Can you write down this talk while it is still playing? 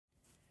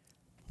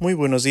Muy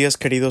buenos días,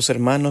 queridos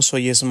hermanos.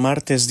 Hoy es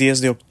martes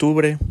 10 de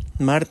octubre,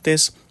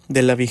 martes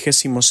de la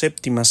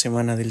 27ª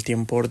semana del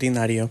tiempo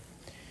ordinario.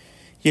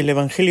 Y el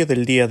Evangelio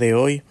del día de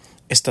hoy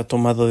está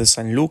tomado de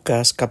San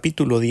Lucas,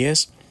 capítulo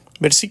 10,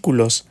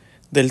 versículos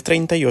del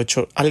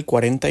 38 al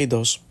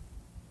 42.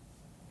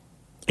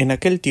 En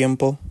aquel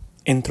tiempo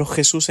entró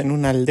Jesús en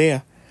una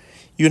aldea,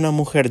 y una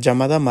mujer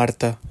llamada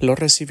Marta lo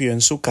recibió en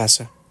su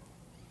casa.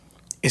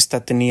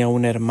 Esta tenía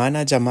una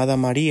hermana llamada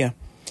María,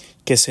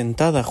 que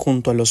sentada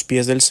junto a los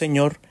pies del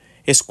Señor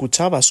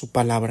escuchaba su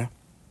palabra.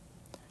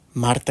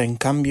 Marta, en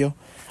cambio,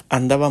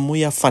 andaba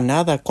muy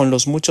afanada con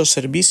los muchos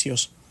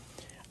servicios,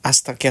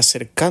 hasta que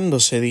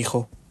acercándose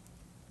dijo: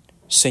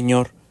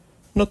 Señor,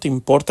 ¿no te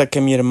importa que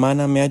mi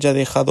hermana me haya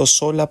dejado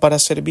sola para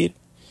servir?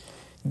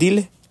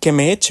 Dile que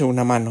me eche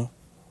una mano.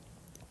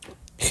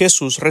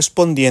 Jesús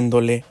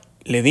respondiéndole,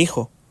 le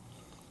dijo: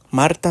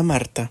 Marta,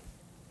 Marta,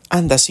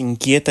 andas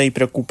inquieta y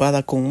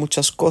preocupada con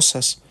muchas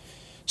cosas.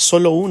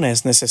 Solo una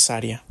es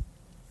necesaria.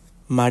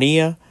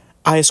 María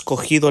ha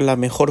escogido la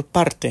mejor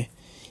parte,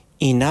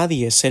 y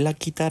nadie se la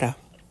quitará.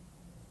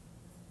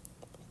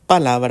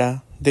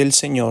 Palabra del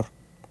Señor.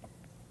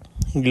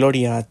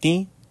 Gloria a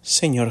ti,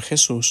 Señor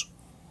Jesús.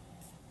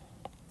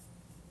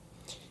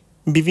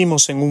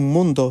 Vivimos en un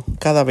mundo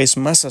cada vez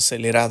más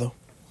acelerado.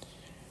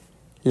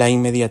 La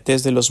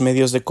inmediatez de los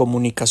medios de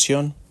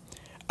comunicación,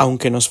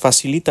 aunque nos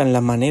facilitan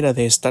la manera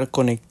de estar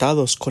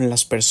conectados con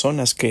las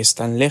personas que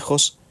están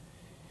lejos,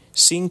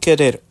 sin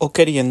querer o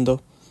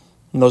queriendo,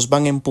 nos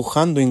van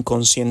empujando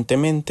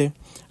inconscientemente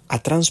a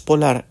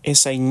transpolar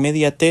esa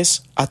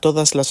inmediatez a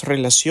todas las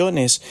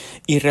relaciones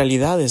y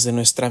realidades de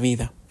nuestra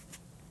vida.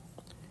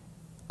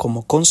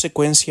 Como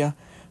consecuencia,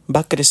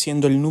 va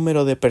creciendo el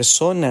número de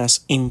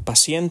personas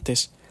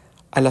impacientes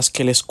a las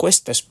que les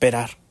cuesta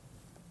esperar.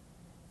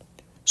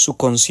 Su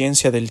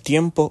conciencia del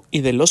tiempo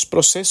y de los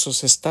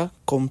procesos está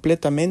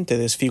completamente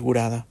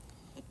desfigurada.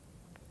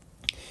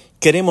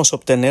 Queremos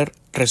obtener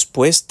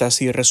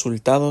respuestas y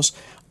resultados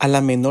a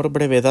la menor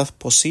brevedad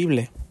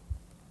posible.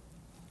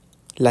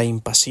 La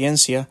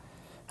impaciencia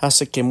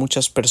hace que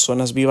muchas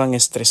personas vivan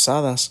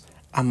estresadas,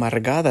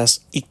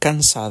 amargadas y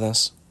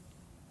cansadas.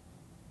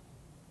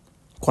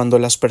 Cuando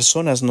las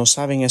personas no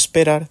saben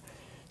esperar,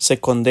 se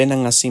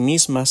condenan a sí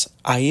mismas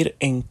a ir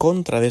en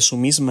contra de su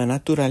misma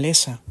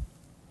naturaleza.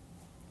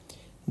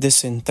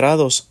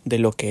 Descentrados de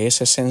lo que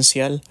es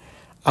esencial,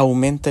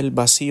 aumenta el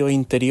vacío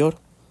interior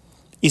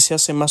y se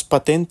hace más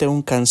patente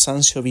un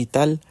cansancio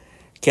vital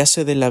que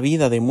hace de la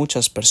vida de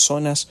muchas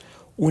personas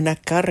una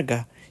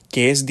carga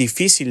que es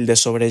difícil de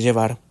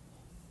sobrellevar.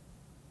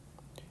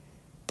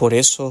 Por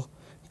eso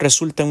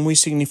resultan muy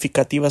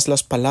significativas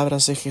las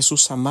palabras de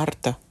Jesús a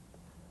Marta,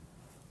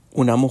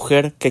 una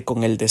mujer que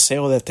con el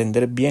deseo de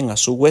atender bien a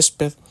su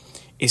huésped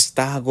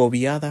está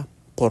agobiada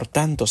por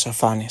tantos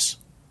afanes.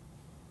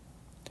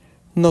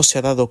 No se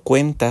ha dado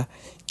cuenta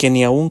que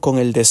ni aun con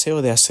el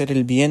deseo de hacer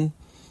el bien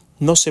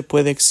no se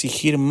puede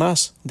exigir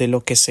más de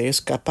lo que se es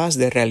capaz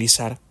de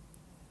realizar.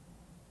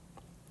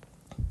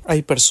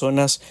 Hay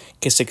personas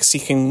que se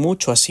exigen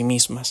mucho a sí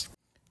mismas.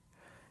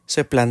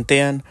 Se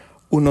plantean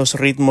unos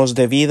ritmos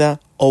de vida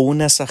o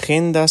unas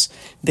agendas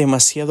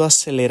demasiado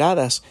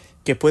aceleradas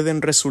que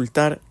pueden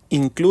resultar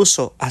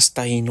incluso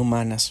hasta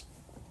inhumanas.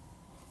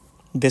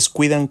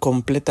 Descuidan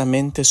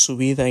completamente su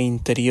vida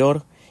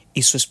interior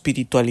y su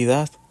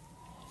espiritualidad.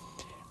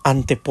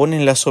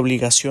 Anteponen las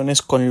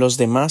obligaciones con los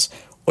demás,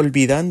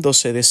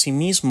 olvidándose de sí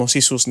mismos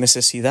y sus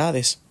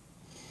necesidades.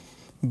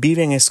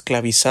 Viven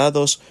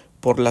esclavizados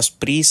por las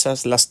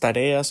prisas, las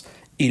tareas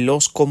y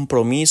los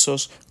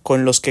compromisos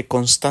con los que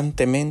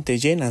constantemente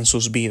llenan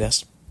sus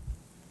vidas.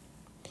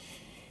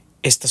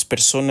 Estas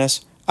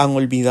personas han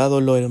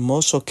olvidado lo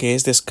hermoso que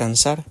es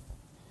descansar,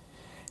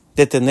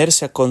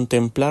 detenerse a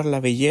contemplar la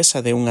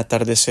belleza de un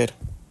atardecer,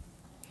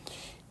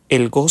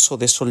 el gozo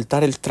de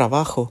soltar el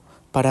trabajo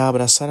para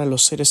abrazar a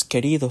los seres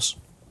queridos,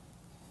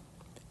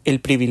 el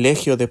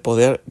privilegio de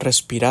poder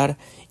respirar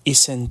y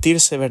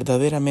sentirse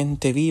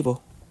verdaderamente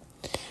vivo,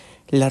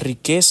 la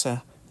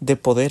riqueza de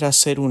poder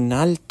hacer un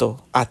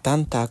alto a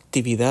tanta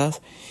actividad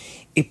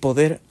y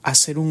poder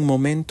hacer un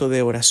momento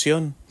de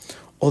oración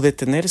o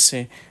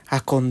detenerse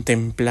a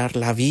contemplar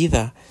la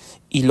vida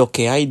y lo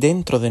que hay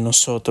dentro de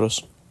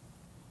nosotros.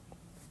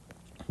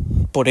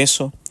 Por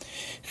eso,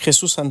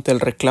 Jesús, ante el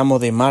reclamo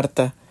de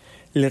Marta,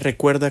 le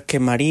recuerda que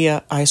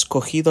María ha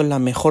escogido la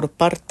mejor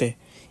parte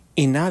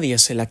y nadie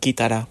se la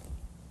quitará.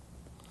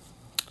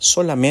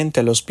 Solamente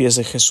a los pies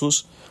de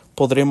Jesús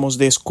podremos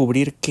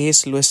descubrir qué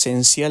es lo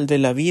esencial de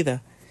la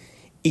vida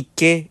y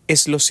qué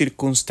es lo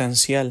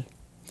circunstancial,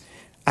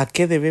 a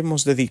qué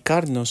debemos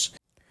dedicarnos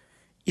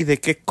y de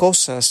qué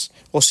cosas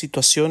o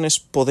situaciones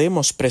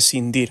podemos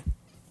prescindir.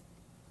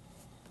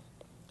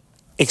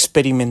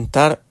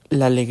 Experimentar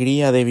la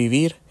alegría de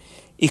vivir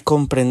y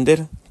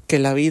comprender que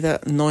la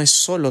vida no es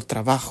solo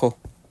trabajo,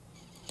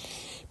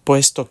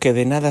 puesto que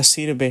de nada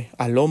sirve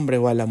al hombre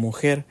o a la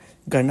mujer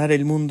ganar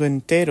el mundo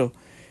entero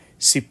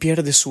si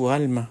pierde su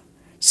alma,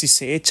 si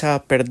se echa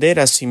a perder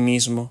a sí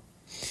mismo,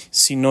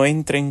 si no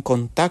entra en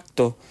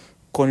contacto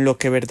con lo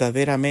que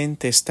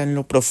verdaderamente está en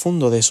lo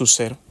profundo de su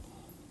ser.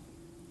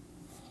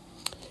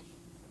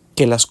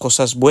 Que las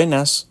cosas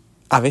buenas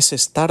a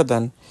veces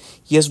tardan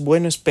y es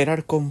bueno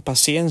esperar con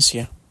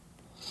paciencia.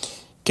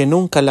 Que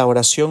nunca la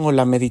oración o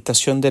la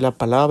meditación de la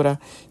palabra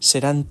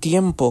serán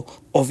tiempo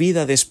o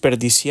vida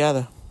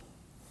desperdiciada.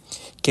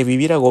 Que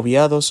vivir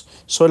agobiados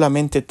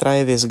solamente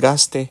trae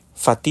desgaste,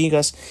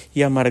 fatigas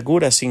y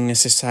amarguras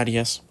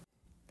innecesarias.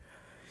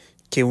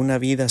 Que una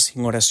vida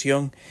sin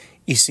oración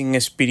y sin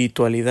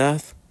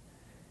espiritualidad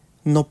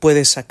no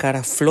puede sacar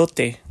a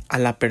flote a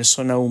la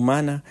persona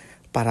humana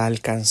para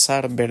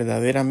alcanzar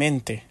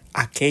verdaderamente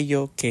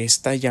aquello que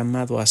está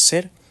llamado a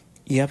ser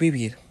y a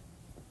vivir.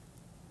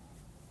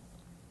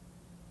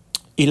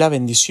 Y la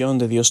bendición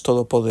de Dios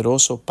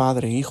Todopoderoso,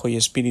 Padre, Hijo y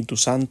Espíritu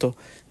Santo,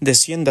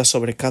 descienda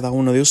sobre cada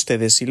uno de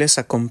ustedes y les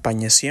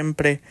acompañe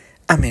siempre.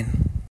 Amén.